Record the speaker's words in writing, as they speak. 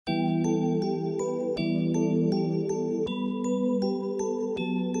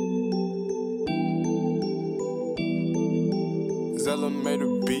Zella made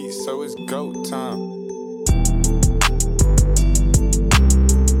a beat, so it's go time.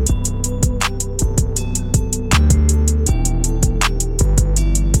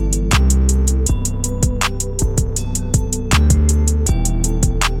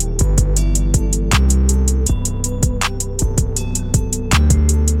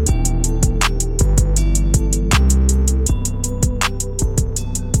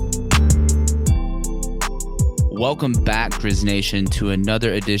 Welcome back, Grizz Nation, to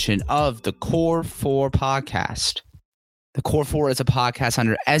another edition of the Core 4 podcast. The Core 4 is a podcast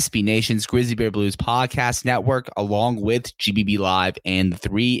under SB Nation's Grizzly Bear Blues podcast network, along with GBB Live and the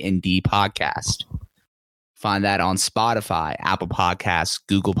 3&D podcast. Find that on Spotify, Apple Podcasts,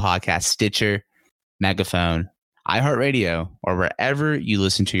 Google Podcasts, Stitcher, Megaphone, iHeartRadio, or wherever you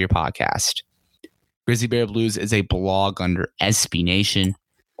listen to your podcast. Grizzly Bear Blues is a blog under SB Nation.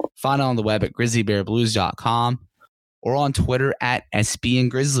 Find it on the web at grizzlybearblues.com or on Twitter at SB and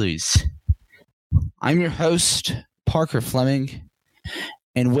Grizzlies. I'm your host, Parker Fleming,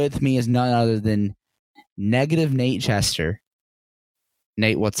 and with me is none other than Negative Nate Chester.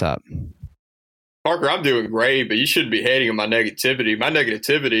 Nate, what's up? Parker, I'm doing great, but you shouldn't be hating on my negativity. My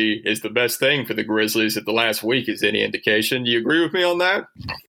negativity is the best thing for the Grizzlies if the last week is any indication. Do you agree with me on that?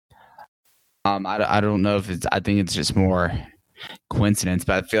 I don't know if it's, I think it's just more coincidence,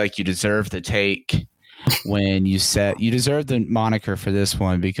 but I feel like you deserve the take when you deserve the moniker for this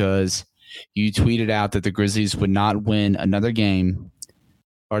one because you tweeted out that the Grizzlies would not win another game,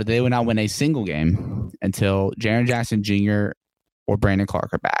 or they would not win a single game until Jaren Jackson Jr. or Brandon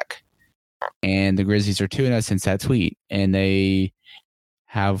Clarke are back. And the Grizzlies are 2-0 since that tweet, and they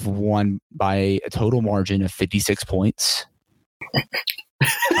have won by a total margin of 56 points.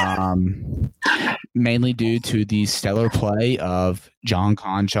 Mainly due to the stellar play of John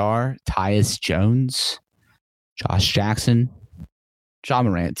Konchar, Tyus Jones, Josh Jackson, Ja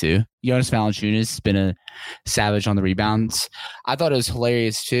Morant too. Jonas Valanciunas has been a savage on the rebounds. I thought it was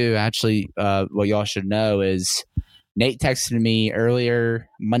hilarious too. Actually, what y'all should know is Nate texted me earlier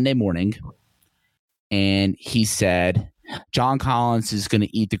Monday morning, and he said John Collins is going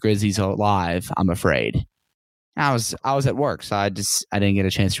to eat the Grizzlies alive, I'm afraid. I was at work, so I didn't get a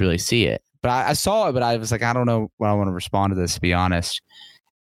chance to really see it. But I saw it, but I was like, I don't know what I want to respond to this, to be honest.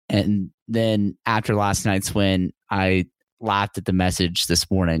 And then after last night's win, I laughed at the message this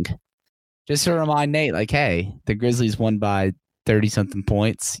morning. Just to remind Nate, like, hey, the Grizzlies won by 30-something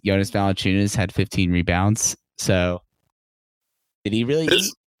points. Jonas Valanciunas had 15 rebounds. So did he really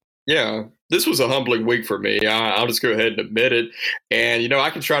eat? Yeah, this was a humbling week for me. I'll just go ahead and admit it. And, I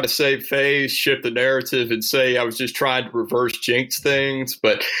can try to save face, shift the narrative, and say I was just trying to reverse jinx things,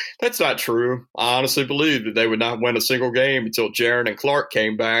 but that's not true. I honestly believe that they would not win a single game until Jaren and Clarke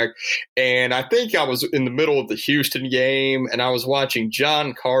came back. And I think I was in the middle of the Houston game, and I was watching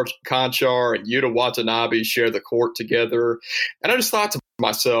John Konchar and Yuta Watanabe share the court together. And I just thought to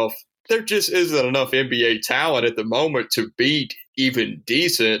myself, there just isn't enough NBA talent at the moment to beat even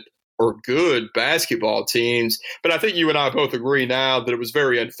decent or good basketball teams. But I think you and I both agree now that it was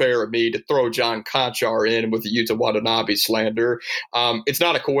very unfair of me to throw John Konchar in with the Yuta Watanabe slander. It's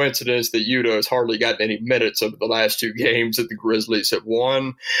not a coincidence that Yuta has hardly gotten any minutes over the last two games that the Grizzlies have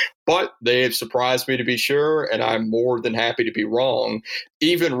won. But they have surprised me, to be sure, and I'm more than happy to be wrong.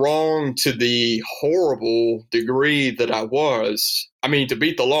 Even wrong to the horrible degree that I was. I mean, to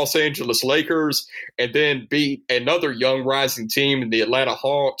beat the Los Angeles Lakers and then beat another young rising team in the Atlanta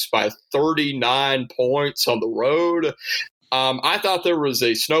Hawks by 39 points on the road, I thought there was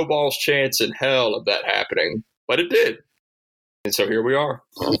a snowball's chance in hell of that happening, but it did. And so here we are.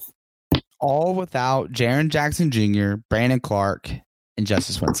 All without Jaren Jackson Jr., Brandon Clarke, and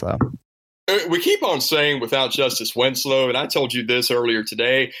Justice Winslow. We keep on saying without Justice Winslow, and I told you this earlier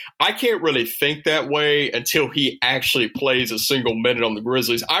today, I can't really think that way until he actually plays a single minute on the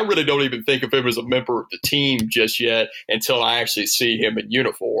Grizzlies. I really don't even think of him as a member of the team just yet until I actually see him in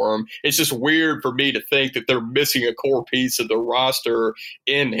uniform. It's just weird for me to think that they're missing a core piece of the roster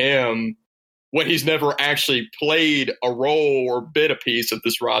in him when he's never actually played a role or been a piece of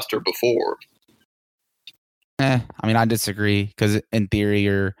this roster before. I mean, I disagree because in theory,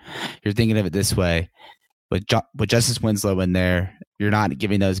 you're thinking of it this way. With Justice Winslow in there, you're not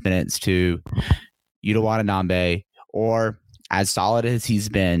giving those minutes to Yuta Watanabe or, as solid as he's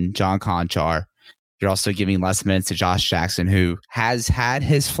been, John Konchar. You're also giving less minutes to Josh Jackson, who has had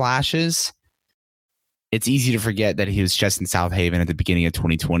his flashes. It's easy to forget that he was just in South Haven at the beginning of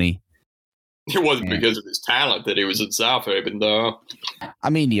 2020. It wasn't because of his talent that he was in South Haven, though. I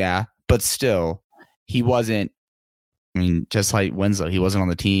mean, yeah, but still. He wasn't, just like Winslow, he wasn't on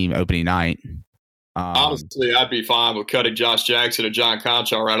the team opening night. Honestly, I'd be fine with cutting Josh Jackson and John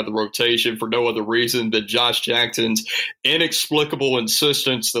Conchar out of the rotation for no other reason than Josh Jackson's inexplicable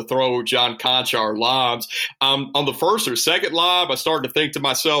insistence to throw John Conchar lobs. On the first or second lob, I started to think to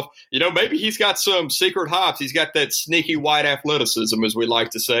myself, maybe he's got some secret hops. He's got that sneaky white athleticism, as we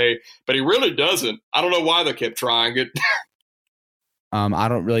like to say, but he really doesn't. I don't know why they kept trying it. I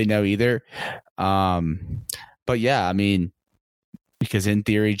don't really know either. But yeah, I mean, because in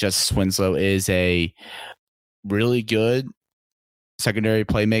theory, Justice Winslow is a really good secondary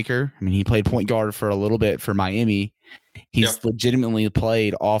playmaker. I mean, he played point guard for a little bit for Miami. He's legitimately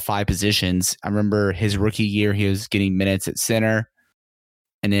played all 5 positions. I remember his rookie year, he was getting minutes at center.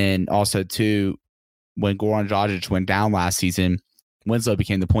 And then also, too, when Goran Dragic went down last season, Winslow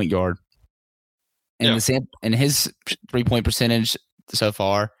became the point guard. And his 3-point percentage so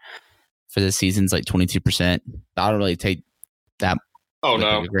far for this season is like 22%. I don't really take that with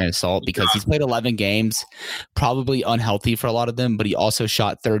a grain of salt because he's played 11 games, probably unhealthy for a lot of them, but he also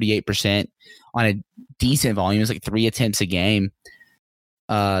shot 38% on a decent volume. It's like 3 attempts a game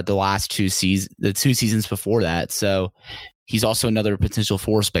the last 2 seasons, the 2 seasons before that. So he's also another potential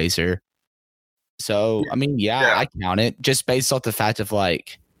floor spacer. So, I mean, I count it just based off the fact of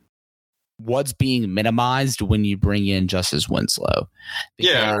like what's being minimized when you bring in Justice Winslow.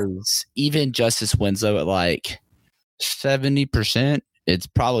 Because even Justice Winslow at like 70%, it's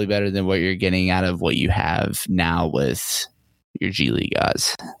probably better than what you're getting out of what you have now with your G League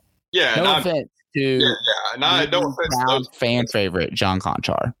guys. Yeah, no offense to fan favorite John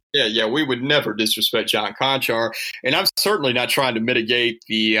Conchar. Yeah, we would never disrespect John Conchar, and I'm certainly not trying to mitigate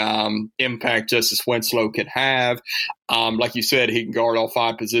the impact Justice Winslow can have. Like you said, he can guard all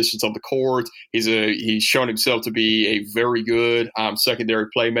 5 positions on the court. He's shown himself to be a very good secondary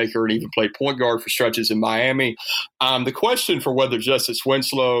playmaker and even played point guard for stretches in Miami. The question for whether Justice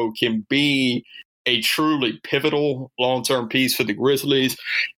Winslow can be a truly pivotal long-term piece for the Grizzlies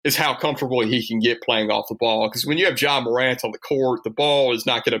is how comfortable he can get playing off the ball. Because when you have John Morant on the court, the ball is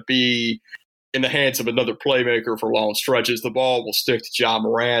not going to be in the hands of another playmaker for long stretches. The ball will stick to John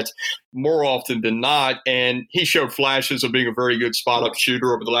Morant more often than not, and he showed flashes of being a very good spot-up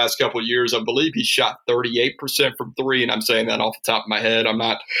shooter over the last couple of years. I believe he shot 38% from 3, and I'm saying that off the top of my head. I'm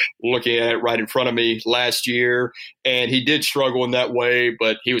not looking at it right in front of me last year, and he did struggle in that way,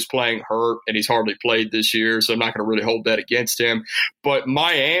 but he was playing hurt, and he's hardly played this year, so I'm not going to really hold that against him. But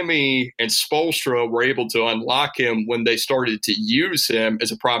Miami and Spoelstra were able to unlock him when they started to use him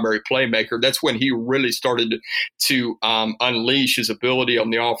as a primary playmaker. That's when he really started to unleash his ability on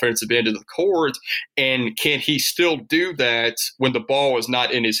the offensive end of the court. And can he still do that when the ball is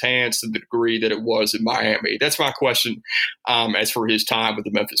not in his hands to the degree that it was in Miami? That's my question as for his time with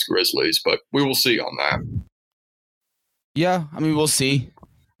the Memphis Grizzlies, but we will see on that. Yeah, I mean, we'll see.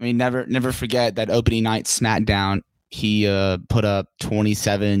 I mean, never forget that opening night smackdown. He put up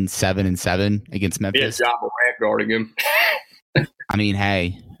 27, 7, and 7 against Memphis. Yeah, John Morant guarding him. I mean,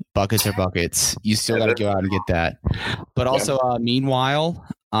 hey, buckets are buckets. You still got to go out and get that. But also, meanwhile,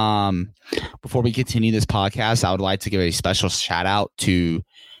 before we continue this podcast, I would like to give a special shout out to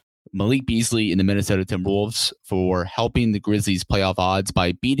Malik Beasley and the Minnesota Timberwolves for helping the Grizzlies' playoff odds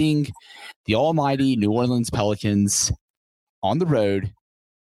by beating the almighty New Orleans Pelicans on the road.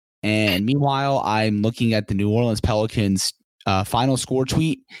 And meanwhile, I'm looking at the New Orleans Pelicans final score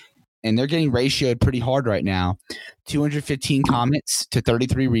tweet, and they're getting ratioed pretty hard right now. 215 comments to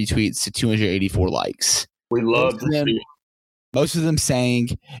 33 retweets to 284 likes. We love them. Most of them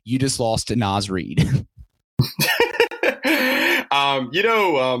saying, "You just lost to Naz Reid." Have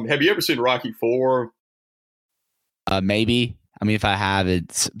you ever seen Rocky IV? Maybe. I mean, if I have,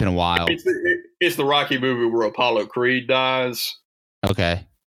 it's been a while. It's the Rocky movie where Apollo Creed dies.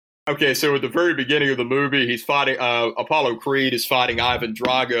 Okay, so at the very beginning of the movie, he's fighting. Apollo Creed is fighting Ivan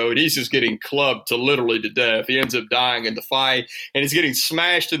Drago, and he's just getting clubbed literally to death. He ends up dying in the fight, and he's getting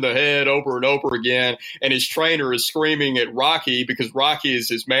smashed in the head over and over again. And his trainer is screaming at Rocky because Rocky is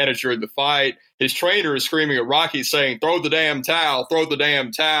his manager in the fight. His trainer is screaming at Rocky, saying, "Throw the damn towel! Throw the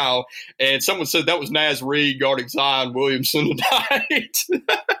damn towel!" And someone said that was Naz Reid guarding Zion Williamson tonight.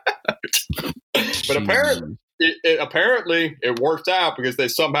 But apparently. Apparently, it worked out because they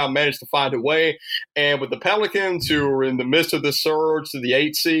somehow managed to find a way. And with the Pelicans, who were in the midst of the surge to the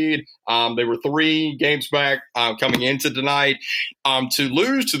 8th seed, they were 3 games back coming into tonight. To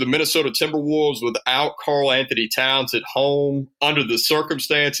lose to the Minnesota Timberwolves without Karl Anthony Towns at home under the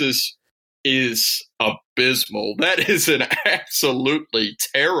circumstances is abysmal. That is an absolutely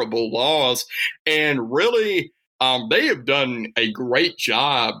terrible loss. And really, they have done a great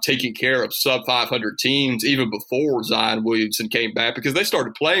job taking care of sub 500 teams even before Zion Williamson came back, because they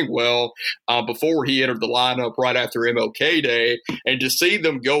started playing well before he entered the lineup right after MLK Day. And to see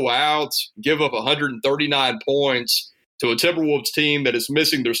them go out, give up 139 points to a Timberwolves team that is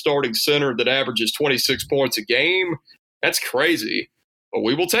missing their starting center that averages 26 points a game, that's crazy. But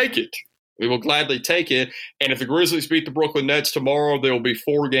we will take it. We will gladly take it. And if the Grizzlies beat the Brooklyn Nets tomorrow, they will be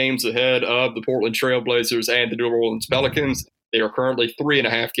 4 games ahead of the Portland Trailblazers and the New Orleans Pelicans. They are currently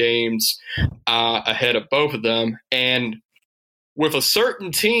 3.5 games ahead of both of them. And with a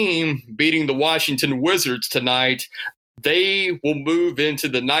certain team beating the Washington Wizards tonight, they will move into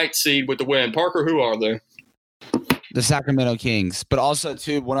the 9th seed with the win. Parker, who are they? The Sacramento Kings. But also,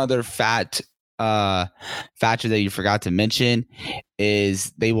 too, one other factor that you forgot to mention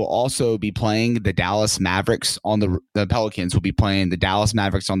is they will also be playing the Dallas Mavericks on the Pelicans will be playing the Dallas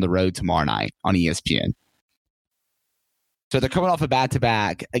Mavericks on the road tomorrow night on ESPN. So they're coming off a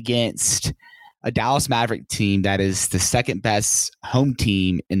back-to-back against a Dallas Maverick team that is the second best home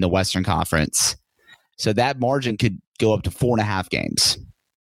team in the Western Conference. So that margin could go up to 4.5 games.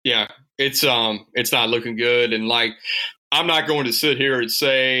 Yeah, it's not looking good. And I'm not going to sit here and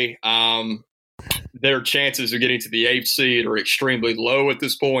say their chances of getting to the 8th seed are extremely low at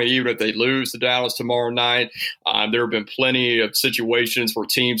this point, even if they lose to Dallas tomorrow night. There have been plenty of situations where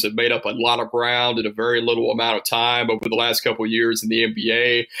teams have made up a lot of ground in a very little amount of time over the last couple of years in the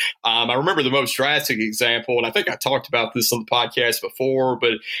NBA. I remember the most drastic example, and I think I talked about this on the podcast before,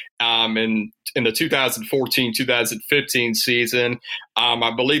 but in the 2014-2015 season,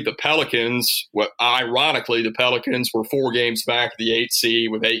 I believe the Pelicans, ironically, the Pelicans were 4 games back at the 8th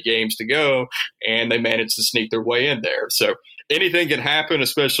seed with 8 games to go, and they managed to sneak their way in there. So anything can happen,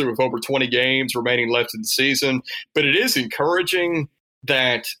 especially with over 20 games remaining left in the season. But it is encouraging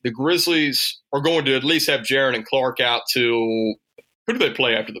that the Grizzlies are going to at least have Jaren and Clark out to – who do they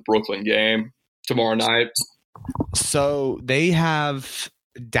play after the Brooklyn game tomorrow night? So they have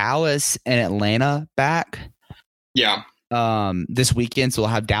Dallas and Atlanta back. Yeah. This weekend, so they'll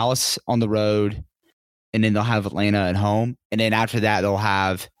have Dallas on the road, and then they'll have Atlanta at home, and then after that they'll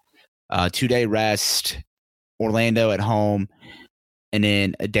have 2-day rest, Orlando at home, and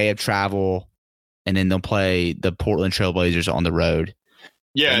then a day of travel, and then they'll play the Portland Trailblazers on the road.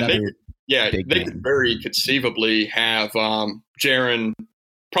 Yeah, they could very conceivably have Jaren.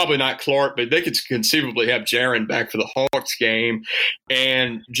 Probably not Clark, but they could conceivably have Jaren back for the Hawks game.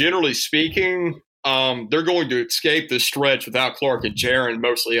 And generally speaking, they're going to escape this stretch without Clark and Jaren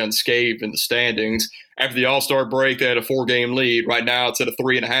mostly unscathed in the standings. After the All-Star break, they had a 4-game lead. Right now, it's at a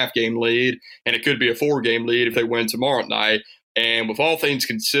 3.5-game lead, and it could be a 4-game lead if they win tomorrow night. And with all things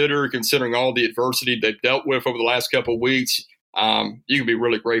considered, considering all the adversity they've dealt with over the last couple of weeks, you can be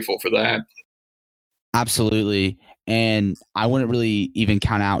really grateful for that. Absolutely. And I wouldn't really even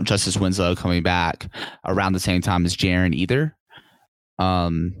count out Justice Winslow coming back around the same time as Jaren either.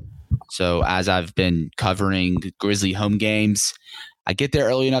 So as I've been covering Grizzly home games, I get there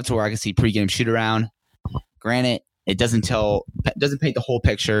early enough to where I can see pregame shoot around. Granted, it doesn't paint the whole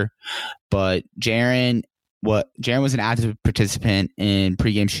picture, but Jaren was an active participant in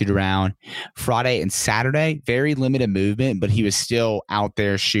pregame shoot around Friday and Saturday. Very limited movement, but he was still out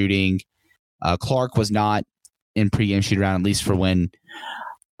there shooting. Clark was not in pregame shoot around, at least for when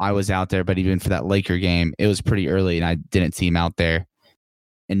I was out there, but even for that Laker game, it was pretty early and I didn't see him out there.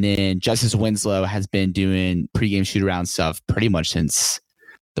 And then Justice Winslow has been doing pregame shoot around stuff pretty much since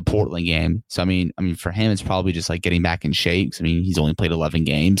the Portland game. So I mean, for him, it's probably just like getting back in shape. I mean, he's only played 11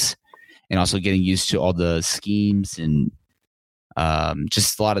 games, and also getting used to all the schemes and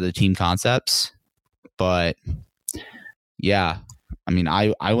just a lot of the team concepts. But yeah, I mean,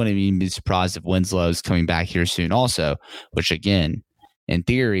 I wouldn't even be surprised if Winslow's coming back here soon also, which again, in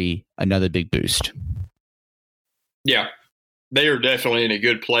theory, another big boost. Yeah. They are definitely in a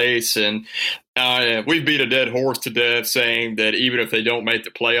good place, and we've beat a dead horse to death saying that even if they don't make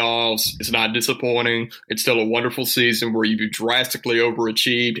the playoffs, it's not disappointing. It's still a wonderful season where you drastically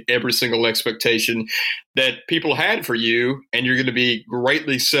overachieved every single expectation that people had for you, and you're going to be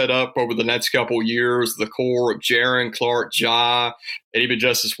greatly set up over the next couple of years. The core of Jaren, Clark, Ja, and even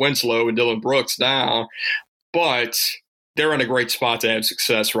Justice Winslow and Dylan Brooks now. But they're in a great spot to have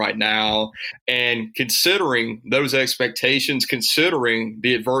success right now. And considering those expectations, considering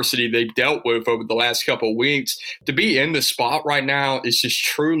the adversity they've dealt with over the last couple of weeks, to be in this spot right now is just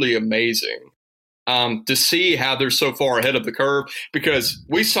truly amazing. To see how they're so far ahead of the curve, because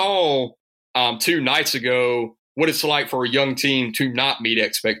we saw 2 nights ago what it's like for a young team to not meet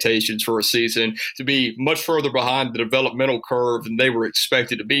expectations for a season, to be much further behind the developmental curve than they were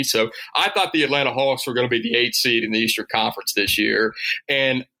expected to be. So I thought the Atlanta Hawks were going to be the 8th seed in the Eastern Conference this year.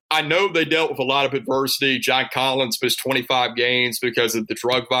 And I know they dealt with a lot of adversity. John Collins missed 25 games because of the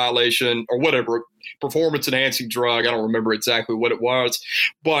drug violation or whatever, performance-enhancing drug. I don't remember exactly what it was.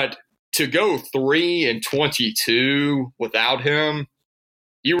 But to go 3-22 without him,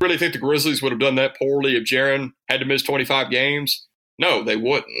 you really think the Grizzlies would have done that poorly if Jaren had to miss 25 games? No, they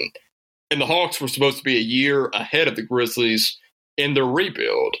wouldn't. And the Hawks were supposed to be a year ahead of the Grizzlies in their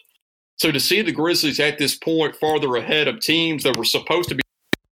rebuild. So to see the Grizzlies at this point farther ahead of teams that were supposed to be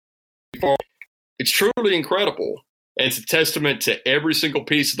far, it's truly incredible. And it's a testament to every single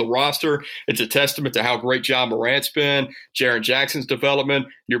piece of the roster. It's a testament to how great Ja Morant's been, Jaren Jackson's development,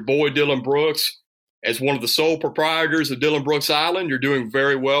 your boy Dillon Brooks. As one of the sole proprietors of Dillon Brooks Island, you're doing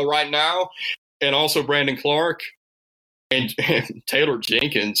very well right now. And also Brandon Clark and Taylor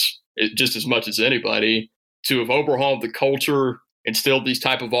Jenkins, just as much as anybody, to have overhauled the culture, instilled these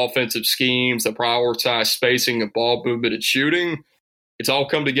type of offensive schemes that prioritize spacing and ball movement and shooting. It's all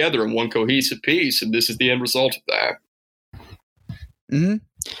come together in one cohesive piece, and this is the end result of that. Mm-hmm.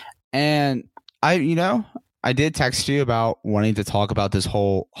 And I did text you about wanting to talk about this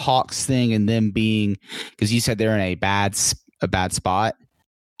whole Hawks thing and them being, because you said they're in a bad spot.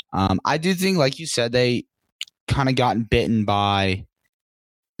 I do think, like you said, they kind of gotten bitten by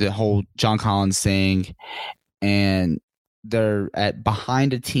the whole John Collins thing, and they're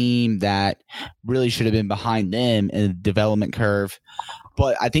behind a team that really should have been behind them in the development curve.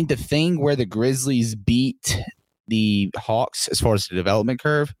 But I think the thing where the Grizzlies beat the Hawks as far as the development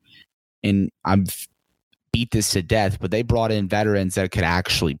curve, and I've beat this to death, but they brought in veterans that could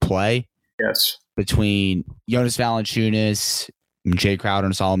actually play. Yes. Between Jonas Valanciunas, Jay Crowder,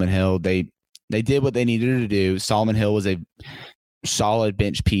 and Solomon Hill, they did what they needed to do. Solomon Hill was a solid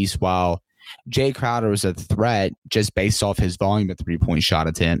bench piece, while Jay Crowder was a threat just based off his volume of three-point shot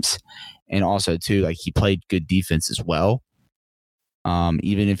attempts. And also, too, like, he played good defense as well.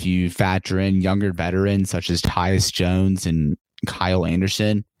 Even if you factor in younger veterans such as Tyus Jones and Kyle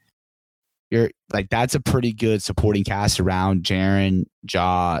Anderson, you're like, that's a pretty good supporting cast around Jaren,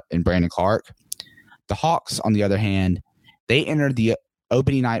 Ja, and Brandon Clark. The Hawks, on the other hand, they entered the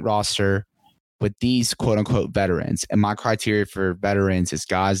opening night roster with these quote-unquote veterans. And my criteria for veterans is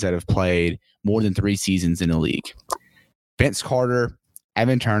guys that have played more than 3 seasons in the league. Vince Carter,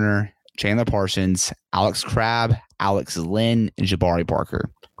 Evan Turner, Chandler Parsons, Alex Crabb, Alex Lynn, and Jabari Parker.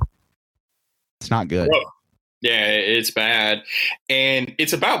 It's not good. Well, yeah, it's bad. And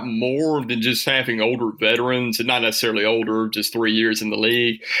it's about more than just having older veterans, and not necessarily older, just 3 years in the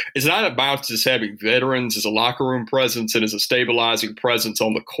league. It's not about just having veterans as a locker room presence and as a stabilizing presence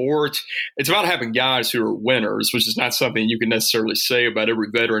on the court. It's about having guys who are winners, which is not something you can necessarily say about every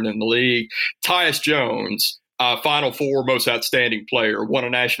veteran in the league. Tyus Jones, Final Four most outstanding player, won a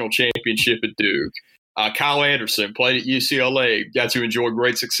national championship at Duke. Kyle Anderson played at UCLA, got to enjoy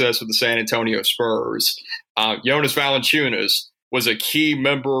great success with the San Antonio Spurs. Jonas Valanciunas was a key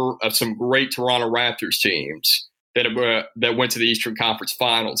member of some great Toronto Raptors teams that went to the Eastern Conference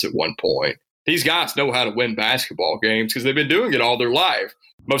Finals at one point. These guys know how to win basketball games because they've been doing it all their life.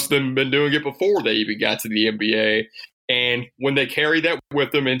 Most of them have been doing it before they even got to the NBA. And when they carry that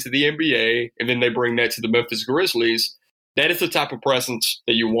with them into the NBA, and then they bring that to the Memphis Grizzlies, that is the type of presence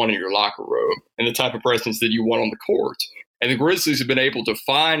that you want in your locker room and the type of presence that you want on the court. And the Grizzlies have been able to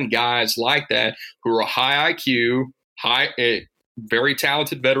find guys like that who are high IQ, very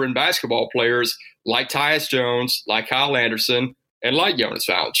talented veteran basketball players like Tyus Jones, like Kyle Anderson, and like Jonas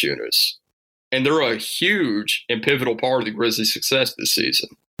Valanciunas. And they're a huge and pivotal part of the Grizzlies' success this season.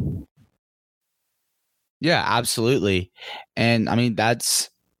 Yeah, absolutely. And I mean, that's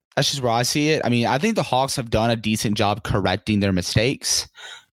just where I see it. I mean, I think the Hawks have done a decent job correcting their mistakes.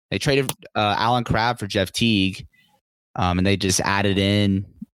 They traded Alan Crabb for Jeff Teague, and they just added in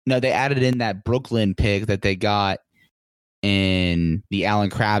that Brooklyn pick that they got in the Alan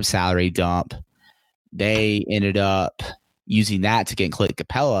Crabb salary dump. They ended up using that to get Clint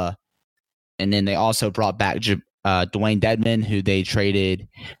Capella, and then they also brought back Dwayne Dedman, who they traded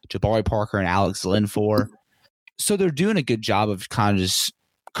Jabari Parker and Alex Lynn for. So they're doing a good job of kind of just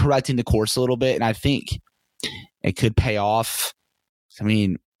correcting the course a little bit, and I think it could pay off. I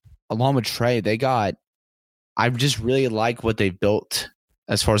mean, along with Trey, I just really like what they've built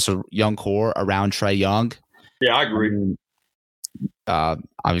as far as a young core around Trae Young. Yeah, I agree.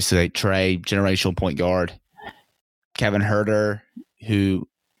 Obviously, Trey, generational point guard. Kevin Huerter, who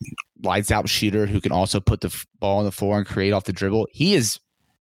lights out shooter, who can also put the ball on the floor and create off the dribble. He is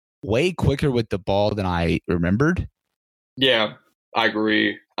way quicker with the ball than I remembered. Yeah, I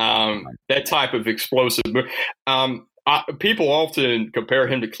agree. That type of explosive people often compare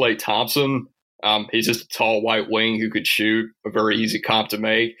him to Klay Thompson. He's just a tall white wing who could shoot, a very easy comp to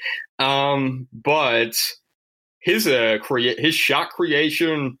make. But his shot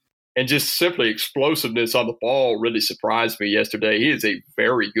creation and just simply explosiveness on the ball really surprised me yesterday. He is a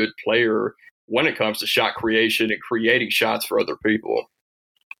very good player when it comes to shot creation and creating shots for other people.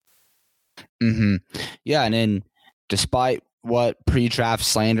 Mm-hmm. Yeah, and then despite what pre-draft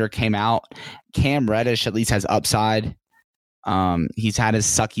slander came out, Cam Reddish at least has upside. He's had his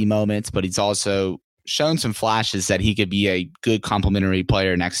sucky moments, but he's also shown some flashes that he could be a good complementary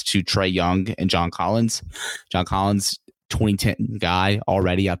player next to Trae Young and John Collins. John Collins, 2010 guy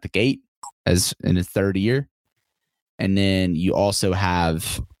already out the gate as in his third year. And then you also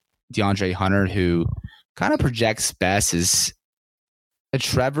have DeAndre Hunter, who kind of projects best as a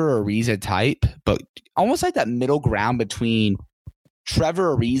Trevor Ariza type, but almost like that middle ground between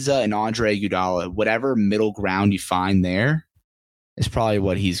Trevor Ariza and Andre Iguodala. Whatever middle ground you find there is probably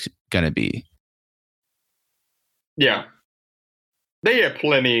what he's going to be. Yeah. They have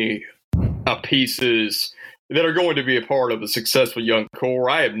plenty of pieces that are going to be a part of a successful young core.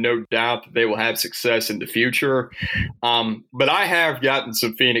 I have no doubt that they will have success in the future. But I have gotten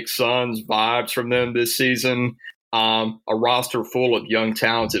some Phoenix Suns vibes from them this season. A roster full of young,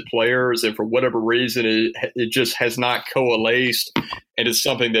 talented players, and for whatever reason, it just has not coalesced into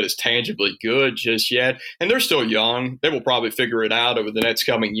something that is tangibly good just yet. And they're still young. They will probably figure it out over the next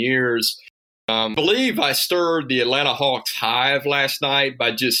coming years. I believe I stirred the Atlanta Hawks hive last night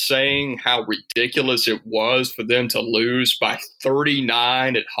by just saying how ridiculous it was for them to lose by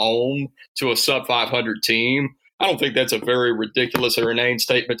 39 at home to a sub-500 team. I don't think that's a very ridiculous or inane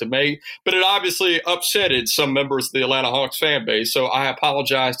statement to make, but it obviously upsetted some members of the Atlanta Hawks fan base, so I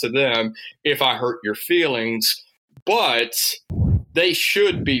apologize to them if I hurt your feelings. But they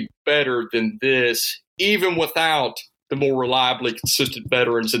should be better than this, even without the more reliably consistent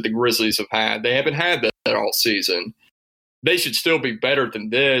veterans that the Grizzlies have had. They haven't had that all season. They should still be better than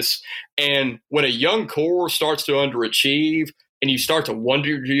this. And when a young core starts to underachieve, and you start to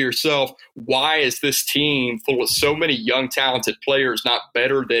wonder to yourself, why is this team full of so many young, talented players not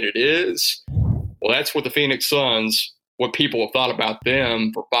better than it is? Well, that's what the Phoenix Suns, what people have thought about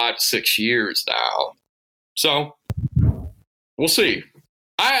them for 5 to 6 years now. So we'll see.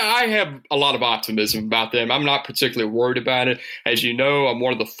 I have a lot of optimism about them. I'm not particularly worried about it. As you know, I'm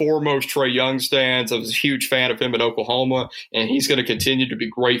one of the foremost Trae Young stands. I was a huge fan of him in Oklahoma, and he's going to continue to be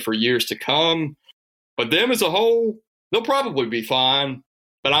great for years to come. But them as a whole, they'll probably be fine,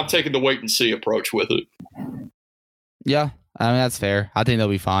 but I'm taking the wait-and-see approach with it. Yeah, I mean, that's fair. I think they'll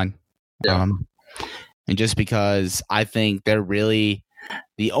be fine. Yeah. And just because I think they're really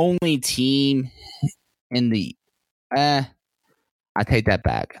the only team in the I take that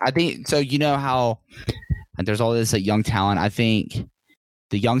back. I think so. You know how there's all this young talent. I think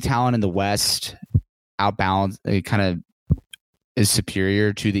the young talent in the West outbalance kind of is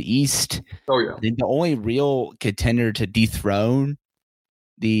superior to the East. Oh yeah. I think the only real contender to dethrone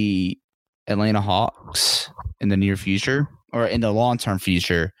the Atlanta Hawks in the near future or in the long-term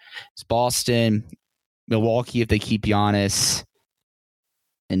future is Boston, Milwaukee if they keep Giannis,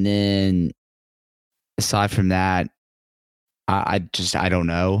 and then aside from that, I don't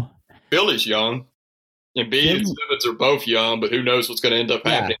know. Philly's young. And Embiid and Simmons are both young, but who knows what's going to end up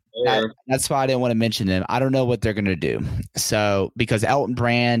happening there. That's why I didn't want to mention them. I don't know what they're going to do. So, because Elton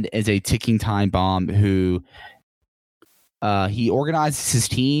Brand is a ticking time bomb who he organizes his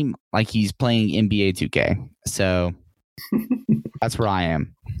team like he's playing NBA 2K. So, that's where I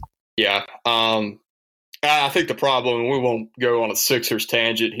am. Yeah. I think the problem, we won't go on a Sixers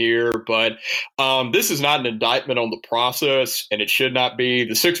tangent here, but this is not an indictment on the process, and it should not be.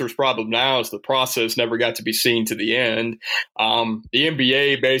 The Sixers' problem now is the process never got to be seen to the end. The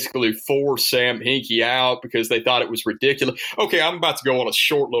NBA basically forced Sam Hinkie out because they thought it was ridiculous. Okay, I'm about to go on a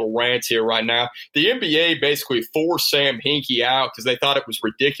short little rant here right now. The NBA basically forced Sam Hinkie out because they thought it was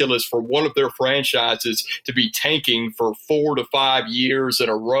ridiculous for one of their franchises to be tanking for 4 to 5 years in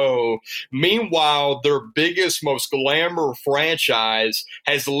a row. Meanwhile, their biggest, most glamour franchise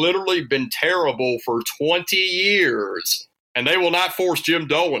has literally been terrible for 20 years, and they will not force Jim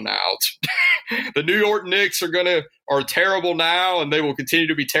Dolan out. The New York Knicks are terrible now, and they will continue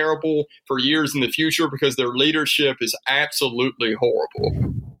to be terrible for years in the future because their leadership is absolutely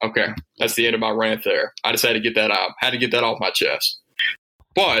horrible. Okay, that's the end of my rant there. I just had to get that out. Had to get that off my chest.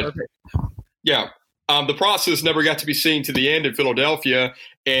 But, yeah. The process never got to be seen to the end in Philadelphia,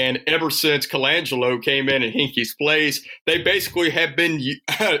 And ever since Colangelo came in Hinkie's place, they basically have been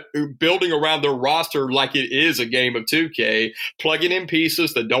building around their roster like it is a game of 2K, plugging in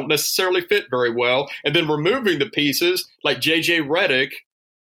pieces that don't necessarily fit very well, and then removing the pieces like JJ Redick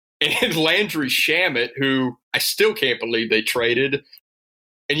and Landry Shamet, who I still can't believe they traded.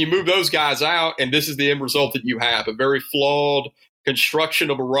 And you move those guys out, and this is the end result that you have, a very flawed construction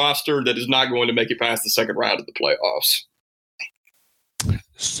of a roster that is not going to make it past the second round of the playoffs.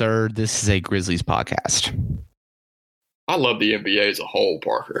 Sir, this is a Grizzlies podcast. I love the NBA as a whole,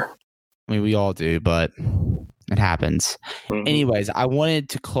 Parker. I mean, we all do, but it happens. Mm-hmm. Anyways, I wanted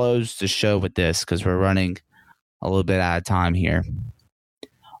to close the show with this because we're running a little bit out of time here.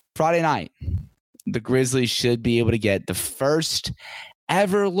 Friday night, the Grizzlies should be able to get the first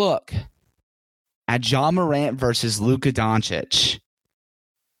ever look at Ja Morant versus Luka Doncic.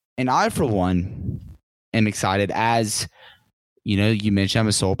 And I, for one, am excited. As you know, you mentioned I'm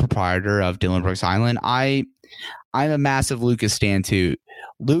a sole proprietor of Dillon Brooks Island. I'm a massive Luka stan too.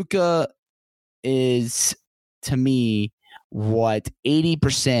 Luka is, to me, what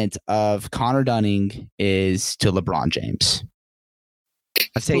 80% of Connor Dunning is to LeBron James.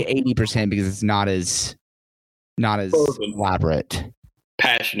 I say 80% because it's not as elaborate.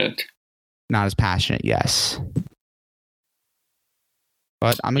 Passionate. Not as passionate, yes.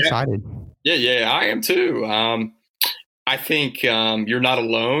 But I'm excited. Yeah, I am too. I think you're not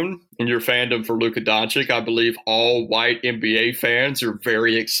alone in your fandom for Luka Doncic. I believe all white NBA fans are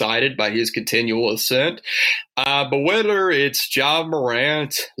very excited by his continual ascent. But whether it's Ja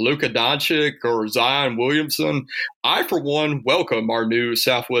Morant, Luka Doncic, or Zion Williamson, I, for one, welcome our new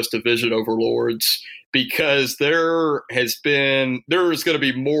Southwest Division overlords, because there is going to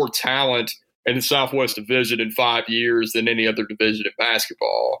be more talent in the Southwest Division in 5 years than any other division in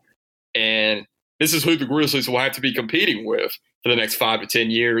basketball. And this is who the Grizzlies will have to be competing with for the next 5 to 10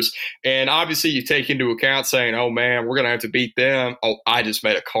 years. And obviously you take into account saying, oh, man, we're going to have to beat them. Oh, I just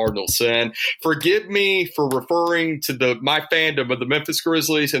made a cardinal sin. Forgive me for referring to my fandom of the Memphis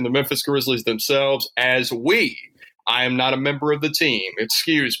Grizzlies and the Memphis Grizzlies themselves as we. I am not a member of the team.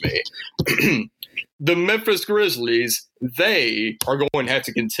 Excuse me. The Memphis Grizzlies, they are going to have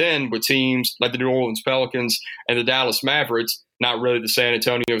to contend with teams like the New Orleans Pelicans and the Dallas Mavericks, not really the San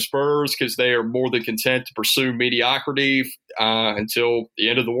Antonio Spurs, because they are more than content to pursue mediocrity until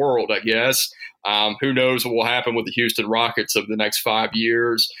the end of the world, I guess. Who knows what will happen with the Houston Rockets over the next 5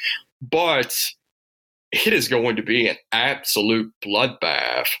 years. But it is going to be an absolute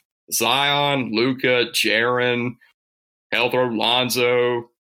bloodbath. Zion, Luka, Jaren, hell, throw Lonzo,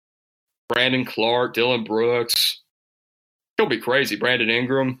 Brandon Clark, Dillon Brooks. It's going to be crazy. Brandon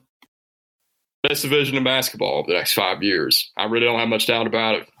Ingram. Best division in basketball over the next 5 years. I really don't have much doubt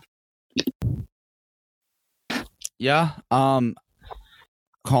about it. Yeah. Calling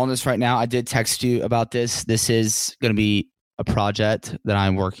this right now. I did text you about this. This is going to be a project that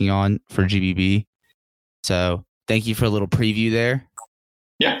I'm working on for GBB. So thank you for a little preview there.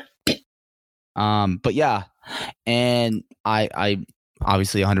 Yeah. But yeah. And I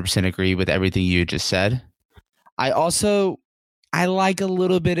obviously 100% agree with everything you just said. I like a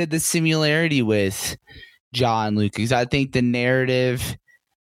little bit of the similarity with Ja and Luka, because I think the narrative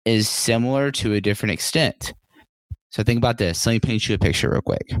is similar to a different extent. So think about this. Let me paint you a picture real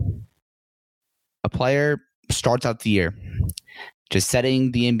quick. A player starts out the year just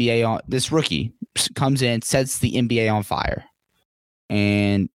setting the NBA on. This rookie comes in, sets the NBA on fire.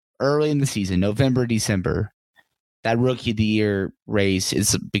 And early in the season, November, December, that rookie of the year race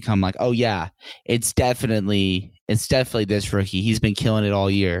is become like, oh yeah, it's definitely this rookie. He's been killing it all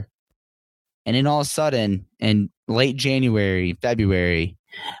year. And then all of a sudden, in late January, February,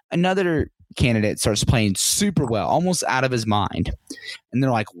 another candidate starts playing super well, almost out of his mind. And they're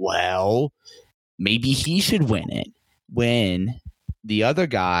like, well, maybe he should win it. When the other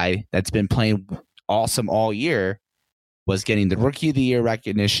guy that's been playing awesome all year was getting the rookie of the year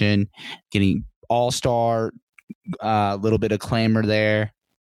recognition, getting all-star, a little bit of clamor there,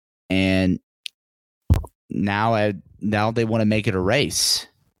 and now they want to make it a race.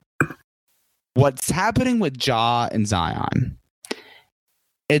 What's happening with Ja and Zion?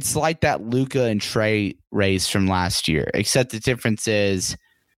 It's like that Luka and Trey race from last year, except the difference is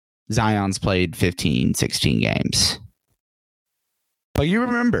Zion's played 15, 16 games. But you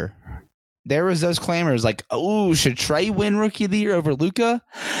remember, there was those clamors like, oh, should Trey win Rookie of the Year over Luka?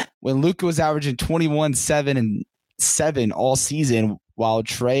 When Luka was averaging 21, 7, and 7 all season, while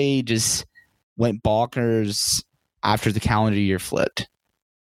Trey just went bonkers after the calendar year flipped.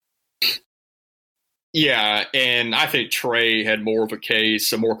 Yeah, and I think Trey had more of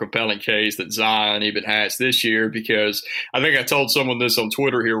a more compelling case that Zion even has this year, because I think I told someone this on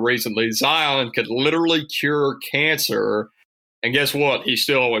Twitter here recently. Zion could literally cure cancer, and guess what? He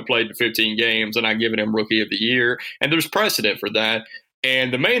still only played in 15 games, and I'm giving him Rookie of the Year, and there's precedent for that.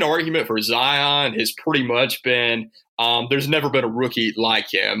 And the main argument for Zion has pretty much been there's never been a rookie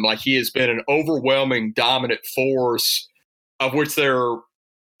like him. Like, he has been an overwhelming, dominant force, of which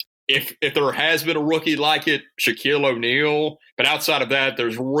if there has been a rookie like it, Shaquille O'Neal. But outside of that,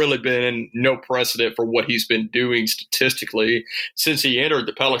 there's really been no precedent for what he's been doing statistically since he entered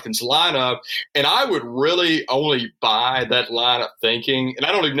the Pelicans lineup. And I would really only buy that line of thinking, and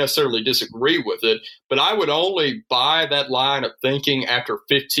I don't even necessarily disagree with it, but I would only buy that line of thinking after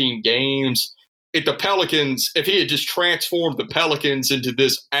 15 games. If he had just transformed the Pelicans into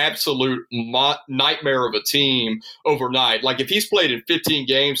this absolute nightmare of a team overnight, like if he's played in 15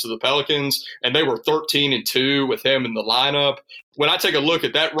 games for the Pelicans and they were 13-2 with him in the lineup, when I take a look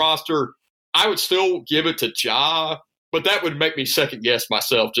at that roster, I would still give it to Ja, but that would make me second guess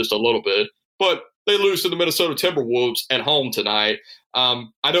myself just a little bit. But they lose to the Minnesota Timberwolves at home tonight. I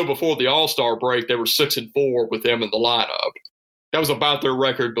know before the All-Star break, they were 6-4 with him in the lineup. That was about their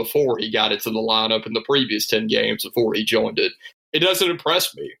record before he got into the lineup in the previous 10 games before he joined it. It doesn't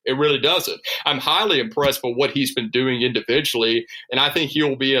impress me. It really doesn't. I'm highly impressed by what he's been doing individually, and I think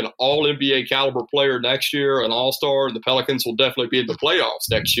he'll be an all-NBA caliber player next year, an all-star, and the Pelicans will definitely be in the playoffs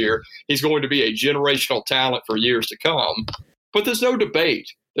next year. He's going to be a generational talent for years to come. But there's no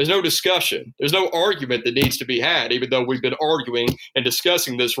debate. There's no discussion. There's no argument that needs to be had, even though we've been arguing and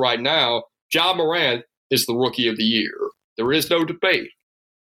discussing this right now. Ja Morant is the Rookie of the Year. There is no debate.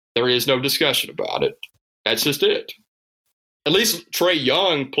 There is no discussion about it. That's just it. At least Trae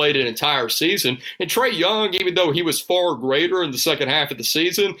Young played an entire season. And Trae Young, even though he was far greater in the second half of the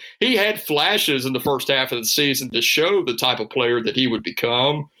season, he had flashes in the first half of the season to show the type of player that he would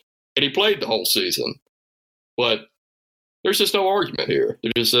become. And he played the whole season. But there's just no argument here.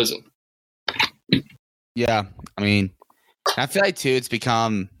 There just isn't. Yeah, I mean, I feel like, too, it's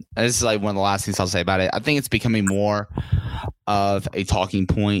become – this is like one of the last things I'll say about it. I think it's becoming more of a talking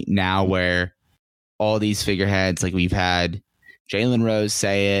point now where all these figureheads, like we've had Jalen Rose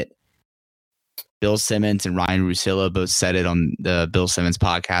say it, Bill Simmons and Ryan Russillo both said it on the Bill Simmons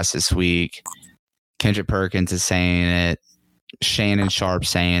podcast this week. Kendrick Perkins is saying it. Shannon Sharp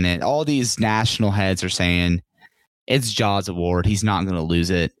saying it. All these national heads are saying it's Ja's award. He's not going to lose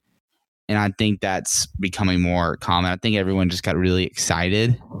it. And I think that's becoming more common. I think everyone just got really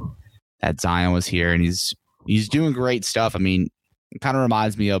excited that Zion was here, and he's doing great stuff. I mean, it kind of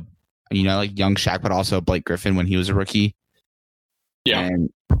reminds me of, like young Shaq, but also Blake Griffin when he was a rookie. Yeah.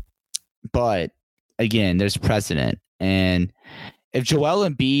 But again, there's precedent. And if Joel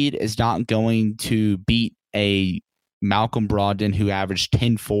Embiid is not going to beat a Malcolm Brogdon who averaged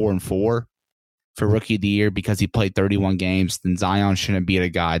 10-4-4 for Rookie of the Year because he played 31 games, then Zion shouldn't beat a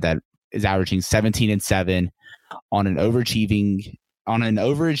guy that is averaging 17-7 on an overachieving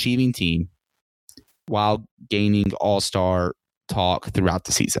team while gaining all-star talk throughout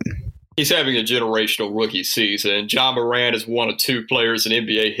the season. He's having a generational rookie season. Ja Morant is one of two players in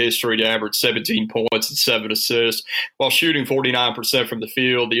NBA history to average 17 points and 7 assists while shooting 49% from the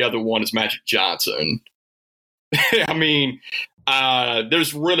field. The other one is Magic Johnson. I mean,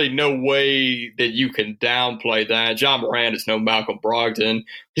 there's really no way that you can downplay that. Ja Morant is no Malcolm Brogdon.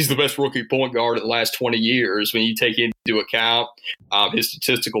 He's the best rookie point guard in the last 20 years when you take into account his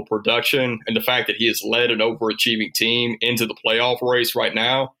statistical production and the fact that he has led an overachieving team into the playoff race right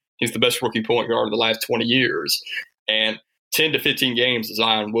now. He's the best rookie point guard in the last 20 years. And 10 to 15 games of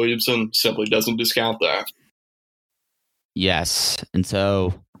Zion Williamson simply doesn't discount that. Yes. And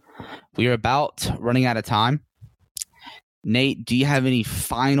so we are about running out of time. Nate, do you have any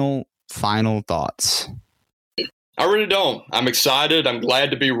final thoughts? I really don't. I'm excited. I'm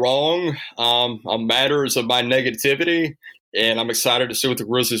glad to be wrong on matters of my negativity, and I'm excited to see what the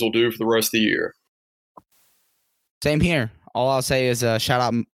Grizzlies will do for the rest of the year. Same here. All I'll say is shout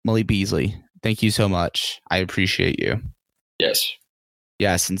out Malik Beasley. Thank you so much. I appreciate you. Yes.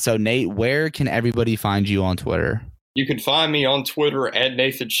 Yes. And so, Nate, where can everybody find you on Twitter? You can find me on Twitter at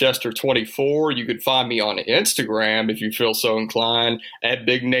NathanChester24. You can find me on Instagram, if you feel so inclined, at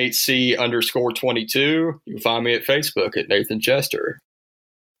BigNateC_22. You can find me at Facebook at Nathan Chester.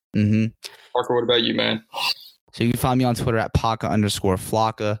 Mm-hmm. Parker, what about you, man? So you can find me on Twitter at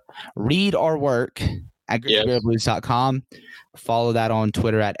Paca_Flocka. Read our work at GrizzlyBearBlues.com. Follow that on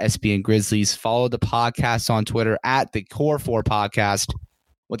Twitter at SBN Grizzlies. Follow the podcast on Twitter at the Core 4 Podcast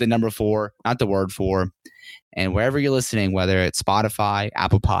with the number 4, not the word 4. And wherever you're listening, whether it's Spotify,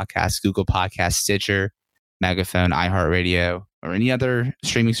 Apple Podcasts, Google Podcasts, Stitcher, Megaphone, iHeartRadio, or any other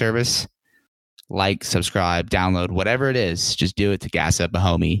streaming service, like, subscribe, download, whatever it is, just do it to gas up a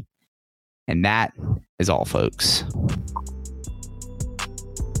homie. And that is all, folks.